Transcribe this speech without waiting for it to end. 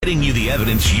Getting you the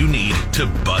evidence you need to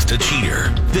bust a cheater.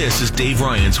 This is Dave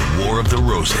Ryan's War of the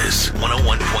Roses,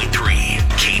 101.3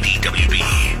 KDWB.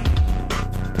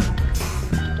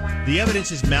 The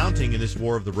evidence is mounting in this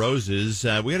War of the Roses.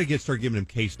 We got to start giving them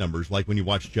case numbers, like when you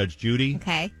watch Judge Judy.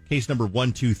 Okay. Case number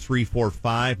 1, 2, 3, 4,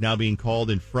 5, now being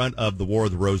called in front of the War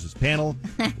of the Roses panel.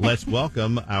 Let's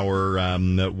welcome our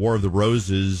War of the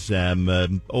Roses.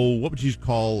 What would you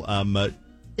call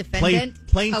Defendant?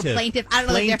 plaintiff? Oh, plaintiff. I don't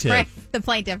know Plaintiff. the difference. The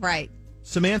plaintiff, right.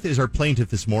 Samantha is our plaintiff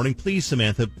this morning. Please,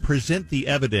 Samantha, present the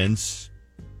evidence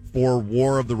for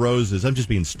War of the Roses. I'm just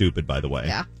being stupid, by the way.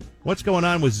 Yeah. What's going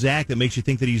on with Zach that makes you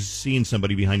think that he's seeing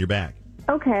somebody behind your back?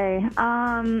 Okay.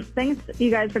 Thanks,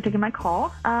 you guys, for taking my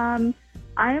call. I'm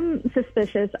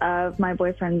suspicious of my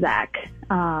boyfriend, Zach.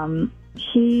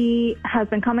 He has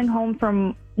been coming home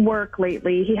from work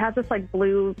lately. He has this,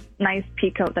 blue, nice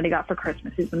pea coat that he got for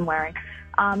Christmas he's been wearing.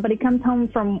 But he comes home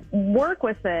from work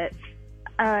with it,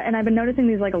 and I've been noticing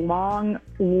these, long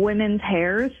women's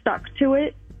hairs stuck to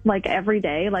it, every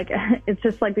day. It's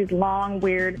just, these long,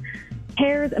 weird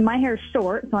hairs, and my hair's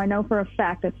short, so I know for a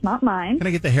fact it's not mine. Can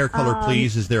I get the hair color,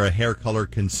 please? Is there a hair color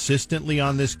consistently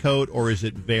on this coat, or is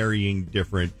it varying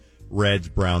different reds,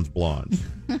 browns, blondes?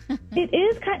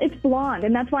 It's blonde,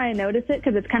 and that's why I notice it,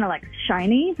 because it's kind of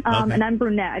shiny. Okay. And I'm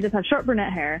brunette. I just have short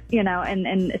brunette hair,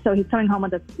 and so he's coming home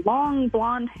with this long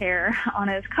blonde hair on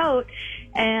his coat,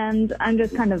 and I'm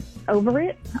just kind of over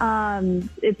it.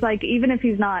 It's even if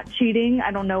he's not cheating,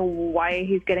 I don't know why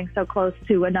he's getting so close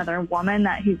to another woman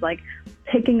that he's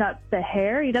picking up the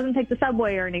hair. He doesn't take the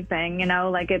subway or anything, it's I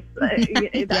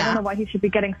don't know why he should be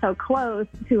getting so close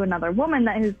to another woman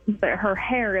that her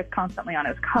hair is constantly on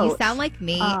his coat. You sound like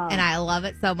me, and I love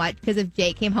it so much, because if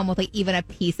Jake came home with even a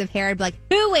piece of hair, I'd be like,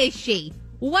 who is she?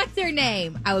 What's her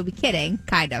name? I would be kidding,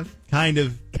 kind of.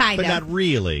 But not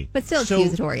really. But still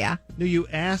accusatory, yeah. No, you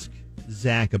ask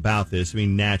Zach about this. I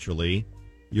mean, naturally,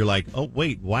 you're like, oh,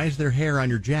 wait, why is there hair on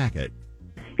your jacket?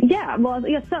 Yeah,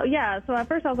 so at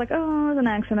first I was like, oh, it was an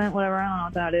accident, whatever, I don't know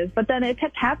what that is. But then it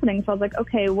kept happening, so I was like,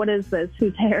 okay, what is this?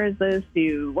 Whose hair is this? Do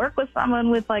you work with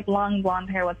someone with, long blonde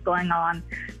hair? What's going on?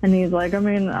 And he's like, I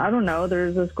don't know,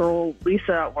 there's this girl,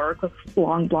 Lisa, at work with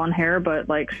long blonde hair, but,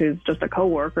 she's just a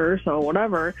coworker, so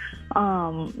whatever.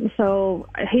 So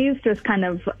he's just kind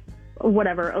of,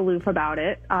 whatever, aloof about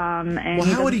it. And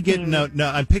how would he get, no,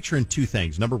 I'm picturing two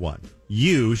things. Number one,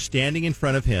 you standing in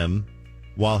front of him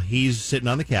while he's sitting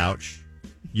on the couch,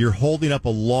 you're holding up a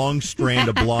long strand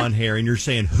of blonde hair, and you're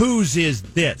saying, whose is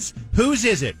this? Whose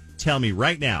is it? Tell me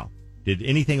right now. Did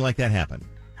anything like that happen?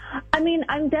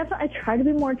 I try to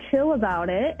be more chill about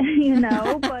it,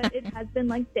 but it has been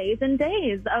days and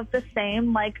days of the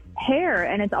same hair,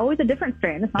 and it's always a different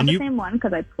strand. It's not the same one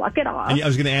because I pluck it off. And I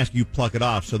was going to ask you, pluck it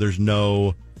off, so there's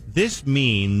no... This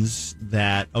means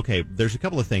that, okay, there's a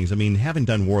couple of things. Having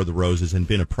done War of the Roses and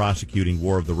been a prosecuting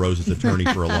War of the Roses attorney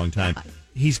for a long time,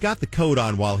 he's got the coat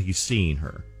on while he's seeing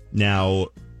her. Now,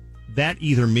 that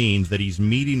either means that he's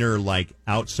meeting her,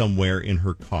 out somewhere in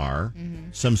her car,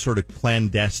 some sort of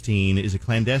clandestine, is it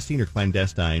clandestine or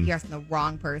clandestine? You're asking the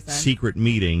wrong person. Secret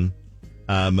meeting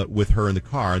with her in the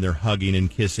car, and they're hugging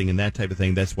and kissing and that type of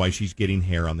thing. That's why she's getting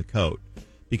hair on the coat.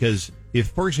 Because if,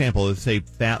 for example, let's say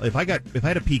if I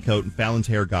had a pea coat and Fallon's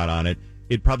hair got on it,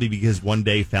 it'd probably be because one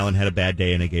day Fallon had a bad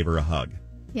day and I gave her a hug.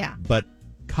 Yeah. But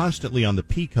constantly on the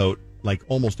pea coat,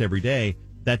 almost every day,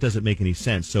 that doesn't make any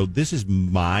sense. So this is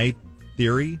my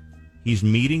theory. He's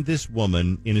meeting this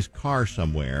woman in his car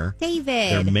somewhere. David.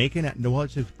 They're making it. No,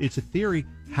 it's a theory.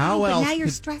 How else? Now you're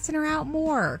stressing her out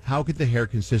more. How could the hair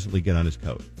consistently get on his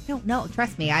coat? No,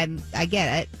 trust me. I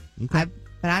get it. Okay.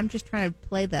 But I'm just trying to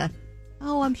play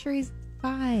I'm sure he's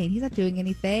fine. He's not doing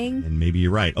anything. And maybe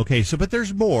you're right. Okay, but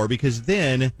there's more, because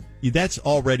then that's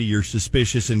already you're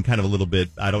suspicious and kind of a little bit,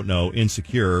 I don't know,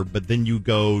 insecure, but then you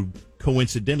go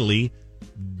coincidentally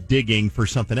digging for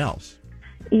something else.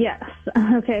 Yes.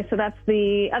 Okay, so that's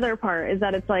the other part, is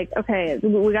that it's okay,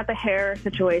 we got the hair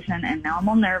situation, and now I'm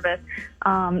all nervous.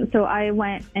 So I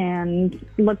went and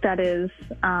looked at his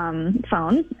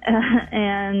phone,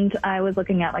 and I was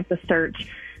looking at the search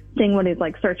thing, what he's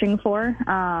searching for.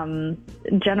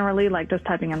 Generally, just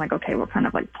typing in okay, what kind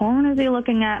of porn is he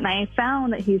looking at? And I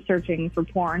found that he's searching for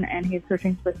porn, and he's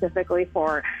searching specifically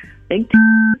for big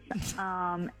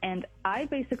titties. And I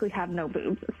basically have no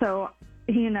boobs, so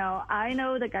I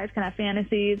know that guys can have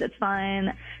fantasies. It's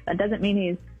fine. That doesn't mean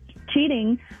he's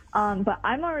cheating. But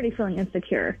I'm already feeling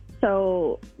insecure.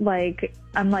 So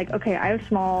I'm okay, I have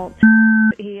small.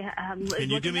 Can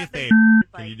you do me a favor?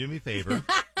 Can you do me a favor?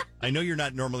 I know you're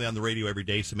not normally on the radio every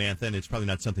day, Samantha, and it's probably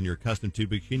not something you're accustomed to,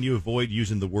 but can you avoid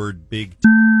using the word big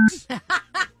tits?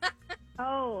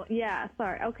 Oh, yeah. yeah.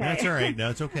 Sorry. Okay. That's all right. No,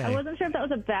 it's okay. I wasn't sure if that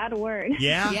was a bad word.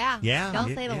 Yeah.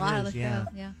 Don't say it a lot on the show.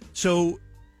 Yeah. So,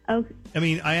 Okay. I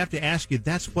mean, I have to ask you,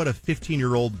 that's what a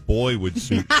 15-year-old boy would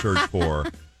search for.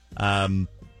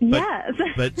 Yes.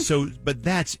 But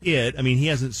that's it. I mean, he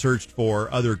hasn't searched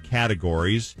for other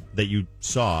categories that you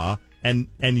saw, and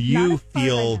you Not as far as I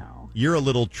feel know. you're a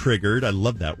little triggered. I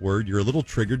love that word. You're a little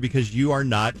triggered because you are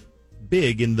not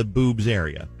big in the boobs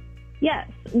area. Yes,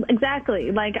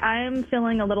 exactly. Like, I'm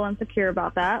feeling a little insecure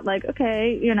about that. Like,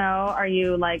 okay, are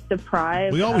you, like,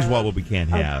 deprived? We always of- want what we can't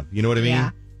have. You know what I mean?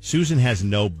 Yeah. Susan has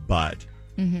no butt.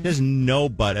 She has no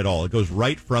butt at all. It goes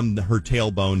right from her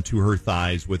tailbone to her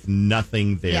thighs with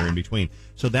nothing there in between.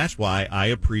 So that's why I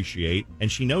appreciate,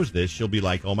 and she knows this, she'll be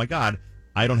like, oh my God,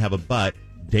 I don't have a butt.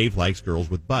 Dave likes girls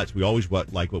with butts. We always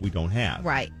like what we don't have.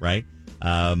 Right. Right?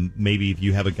 Maybe if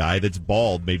you have a guy that's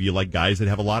bald, maybe you like guys that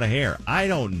have a lot of hair. I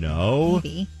don't know.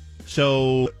 Maybe.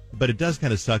 So, but it does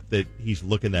kind of suck that he's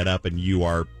looking that up and you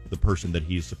are the person that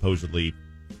he's supposedly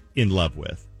in love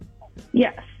with.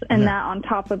 Yes, and that on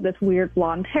top of this weird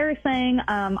blonde hair thing.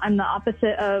 I'm the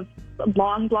opposite of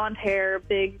long blonde hair,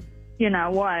 big,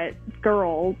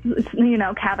 girl,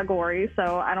 category.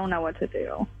 So I don't know what to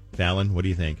do. Fallon, what do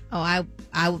you think? Oh,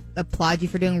 I applaud you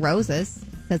for doing roses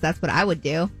because that's what I would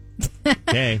do.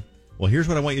 Okay. Well, here's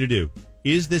what I want you to do.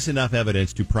 Is this enough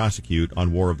evidence to prosecute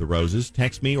on War of the Roses?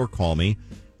 Text me or call me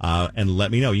and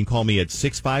let me know. You can call me at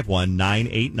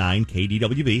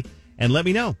 651-989-KDWB and let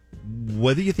me know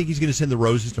whether you think he's going to send the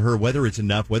roses to her, whether it's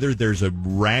enough, whether there's a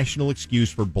rational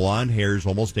excuse for blonde hairs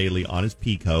almost daily on his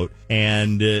pea coat,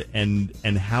 and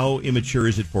how immature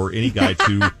is it for any guy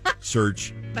to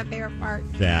search My favorite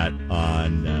part. that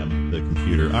on the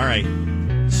computer. All right.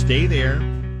 Stay there.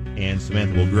 And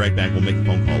Samantha, we'll be right back. We'll make a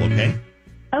phone call, okay?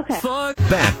 Okay.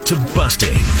 Back to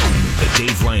busting. The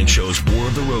Dave Ryan Show's War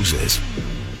of the Roses.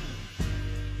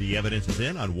 The evidence is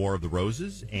in on War of the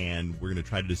Roses, and we're going to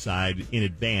try to decide in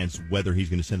advance whether he's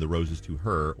going to send the roses to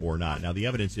her or not. Now, the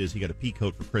evidence is he got a pea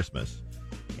coat for Christmas,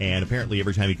 and apparently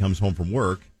every time he comes home from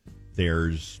work,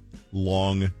 there's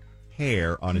long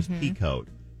hair on his pea coat.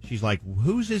 She's like,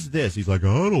 whose is this? He's like,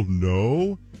 I don't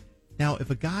know. Now,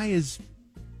 if a guy is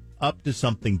up to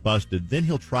something busted, then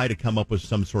he'll try to come up with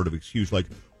some sort of excuse like,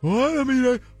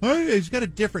 he's got a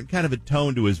different kind of a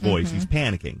tone to his voice. He's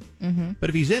panicking. But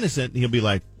if he's innocent, he'll be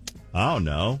like, I don't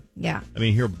know. Yeah. I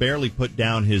mean, he'll barely put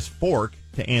down his fork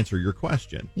to answer your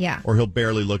question. Yeah. Or he'll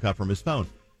barely look up from his phone.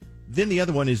 Then the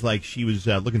other one is like she was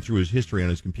looking through his history on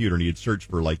his computer and he had searched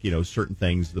for certain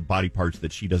things, the body parts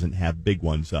that she doesn't have big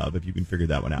ones of, if you can figure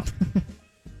that one out.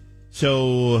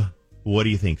 So what do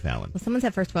you think, Fallon? Well, someone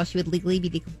said, first of all, she would legally be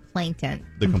the complainant.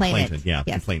 The complainant, yeah.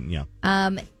 Yes. Complainant, yeah.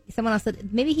 Someone else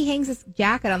said, maybe he hangs his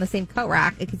jacket on the same coat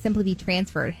rack. It could simply be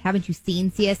transferred. Haven't you seen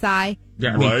CSI?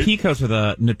 Yeah, I mean, Right. pea coats are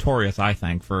the notorious, I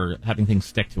think, for having things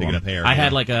stick to Picking them. up hair, I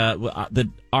yeah. had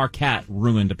our cat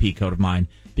ruined a pea coat of mine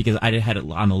because I had it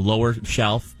on the lower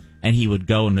shelf, and he would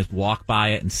go and just walk by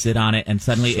it and sit on it, and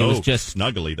suddenly it was just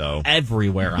snuggly, though.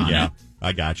 everywhere on Yeah, it.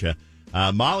 I gotcha.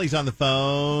 Molly's on the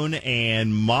phone,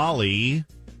 and Molly,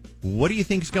 what do you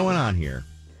think's going on here?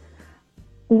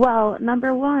 Well,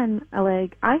 number one,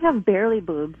 I have barely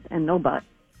boobs and no butt.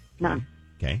 None.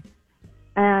 Okay.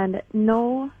 And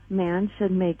no man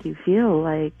should make you feel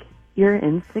like you're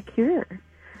insecure.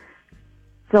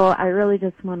 So I really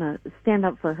just want to stand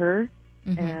up for her.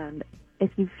 And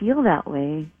if you feel that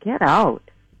way, get out.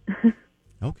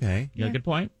 Okay. Yeah, good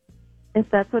point. If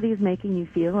that's what he's making you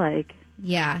feel like,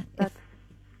 Yeah. that's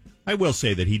I will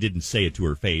say that he didn't say it to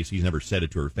her face. He's never said it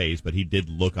to her face, but he did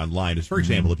look online. As for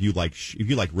example, if you like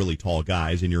really tall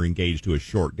guys and you're engaged to a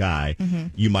short guy,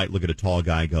 you might look at a tall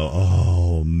guy and go,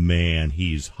 "Oh man,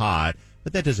 he's hot."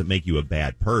 But that doesn't make you a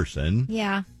bad person.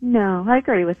 Yeah. no, I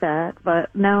agree with that. But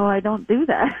no, I don't do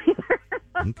that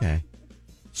either. Okay.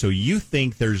 So you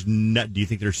think do you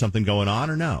think there's something going on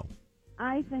or no?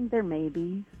 I think there may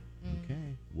be. Okay.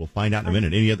 We'll find out in a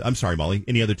minute. I'm sorry, Molly.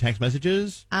 Any other text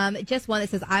messages? Just one that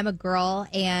says, I'm a girl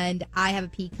and I have a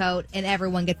pea coat and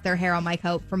everyone gets their hair on my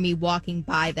coat from me walking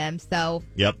by them. So,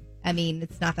 Yep. I mean,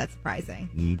 it's not that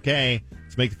surprising. Okay.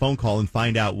 Let's make the phone call and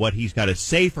find out what he's got to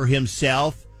say for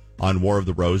himself on War of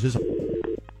the Roses.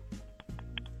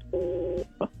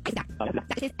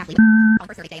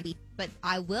 But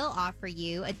I will offer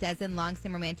you a dozen long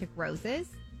stem romantic roses,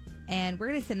 and we're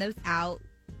going to send those out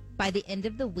by the end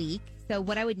of the week. So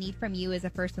what I would need from you is a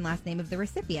first and last name of the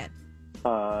recipient.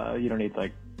 You don't need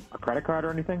like a credit card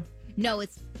or anything? No,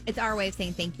 it's our way of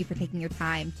saying thank you for taking your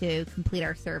time to complete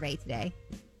our survey today.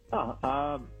 Oh,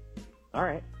 all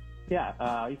right.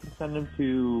 Yeah, you can send them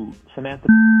to Samantha.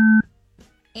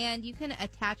 And you can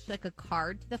attach like a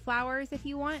card to the flowers if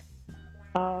you want.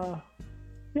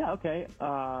 Yeah, okay.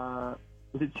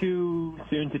 Was it too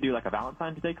soon to do like a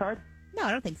Valentine's Day card? No,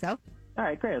 I don't think so. All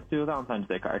right, great. Let's do a Valentine's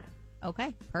Day card.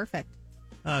 Okay, perfect.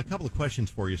 A couple of questions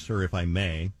for you, sir, if I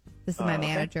may. This is my okay.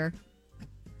 manager.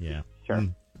 Yeah. Sure.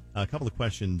 A couple of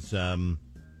questions.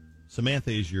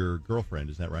 Samantha is your girlfriend,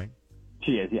 is that right?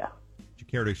 She is, yeah. Would you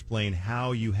care to explain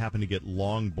how you happen to get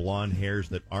long blonde hairs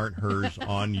that aren't hers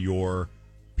on your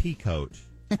pea coat?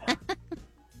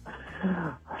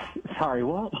 Sorry,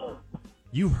 what?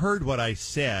 You heard what I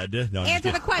said. No, I'm just Answer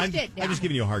the kidding. question. I'm just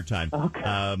giving you a hard time.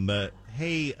 Okay.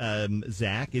 Hey,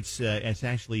 Zach. It's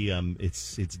actually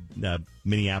it's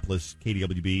Minneapolis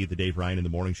KDWB, the Dave Ryan in the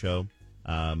Morning Show.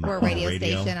 Or a on radio the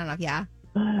station. I don't know. Yeah.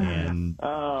 And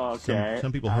Oh, okay.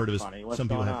 some people That's heard of us. funny. What's some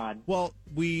people going have. on? Well,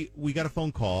 we got a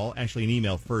phone call, actually an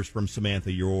email first from Samantha,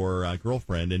 your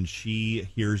girlfriend, and she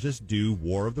hears us do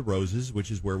War of the Roses, which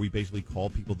is where we basically call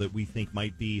people that we think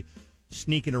might be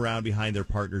sneaking around behind their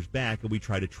partner's back, and we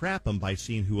try to trap them by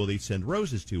seeing who will they send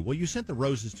roses to. Well, you sent the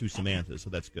roses to Samantha, so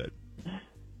that's good.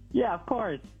 Yeah, of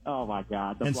course. Oh, my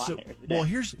God. The And blonde so, hairs. well,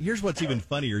 here's what's even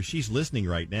funnier. She's listening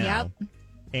right now, Yep.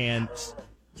 and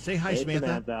say hi, Hey,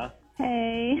 Samantha.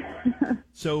 Hey.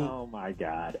 So. Oh, my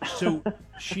God. So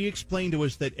she explained to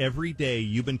us that every day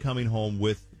you've been coming home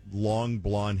with long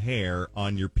blonde hair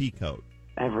on your pea coat.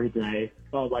 Every day.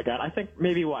 Oh, my God. I think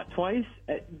maybe, twice?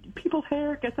 People's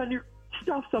hair gets on your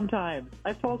stuff sometimes.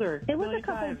 I've told her. It was a million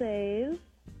couple times. days.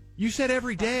 You said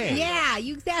every day. Yeah,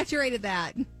 you exaggerated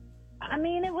that. I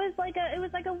mean, it was like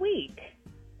a week.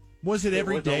 Was it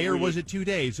every was a day or was week. it 2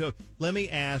 days? So let me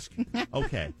ask,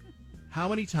 okay, how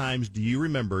many times do you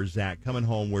remember Zach coming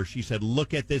home where she said,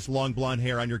 "Look at this long blonde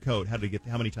hair on your coat"? How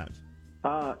many times?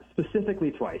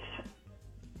 Specifically twice.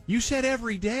 You said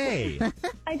every day.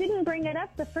 I didn't bring it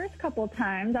up the first couple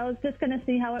times. I was just going to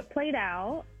see how it played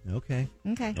out. Okay.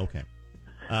 Okay.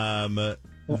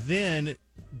 Then,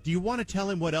 do you want to tell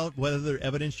him what other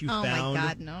evidence you Oh found? my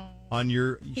God, no. On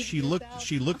your, Keep she this looked. out.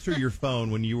 She looked through your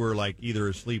phone when you were like either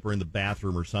asleep or in the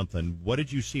bathroom or something. What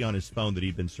did you see on his phone that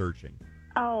he'd been searching?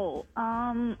 Oh,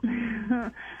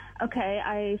 okay.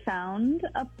 I found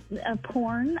a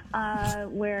porn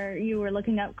where you were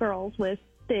looking up girls with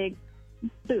big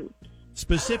boobs.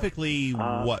 Specifically,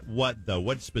 what though?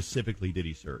 What specifically did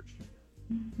he search?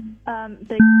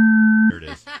 Big. There it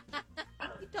is.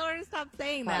 You told her to stop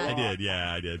saying I that. did.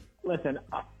 Yeah, I did. Listen,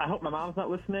 I hope my mom's not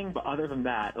listening, but other than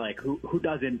that, like, who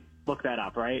doesn't look that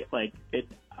up, right? Like,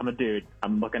 I'm a dude.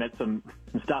 I'm looking at some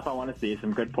stuff I want to see,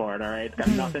 some good porn, all right? It's got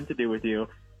nothing to do with you.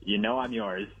 You know I'm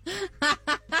yours.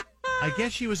 I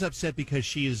guess she was upset because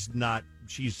she's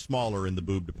smaller in the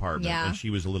boob department, Yeah. and she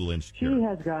was a little She insecure.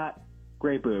 has got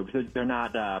great boobs. They're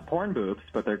not porn boobs,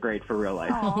 but they're great for real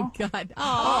life. Oh, God.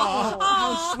 Oh, Oh,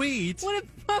 how sweet! what a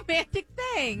romantic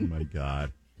Oh thing. my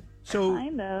God. So I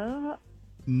know.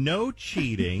 no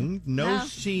cheating, no No.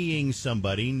 seeing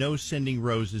somebody, no sending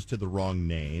roses to the wrong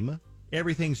name.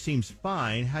 Everything seems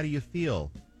fine. How do you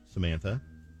feel, Samantha?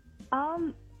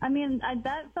 I mean,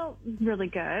 that felt really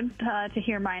good to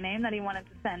hear my name that he wanted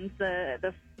to send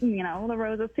the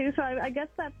roses to. So I guess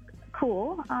that's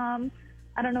cool.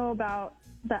 I don't know about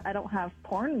that. I don't have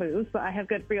porn boobs, but I have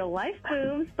good real life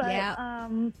boobs. But Yeah.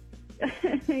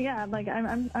 yeah, like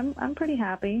I'm pretty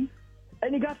happy.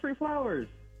 And you got free flowers.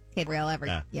 Kid real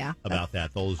yeah. About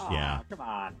that. Those, Aw, yeah. Come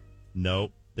on.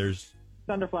 Nope. There's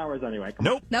Thunder flowers anyway. Come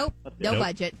nope. Nope. Let's No Nope.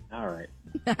 budget. on. All right.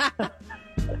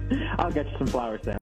 I'll get you some flowers, Sam.